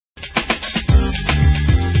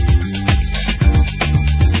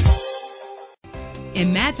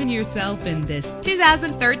Imagine yourself in this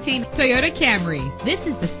 2013 Toyota Camry. This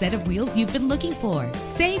is the set of wheels you've been looking for.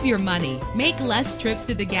 Save your money. Make less trips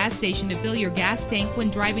to the gas station to fill your gas tank when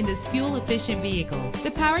driving this fuel-efficient vehicle.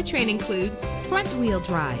 The powertrain includes front-wheel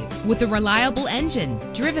drive with a reliable engine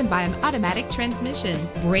driven by an automatic transmission.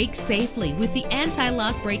 Brake safely with the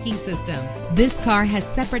anti-lock braking system. This car has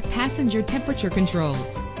separate passenger temperature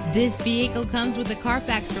controls. This vehicle comes with a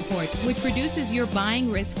Carfax report, which reduces your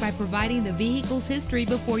buying risk by providing the vehicle's history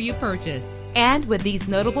before you purchase. And with these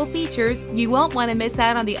notable features, you won't want to miss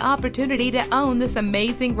out on the opportunity to own this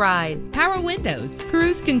amazing ride. Power windows,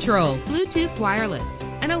 cruise control, Bluetooth wireless,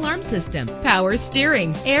 an alarm system, power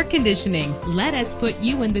steering, air conditioning. Let us put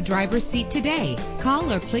you in the driver's seat today.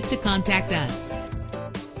 Call or click to contact us.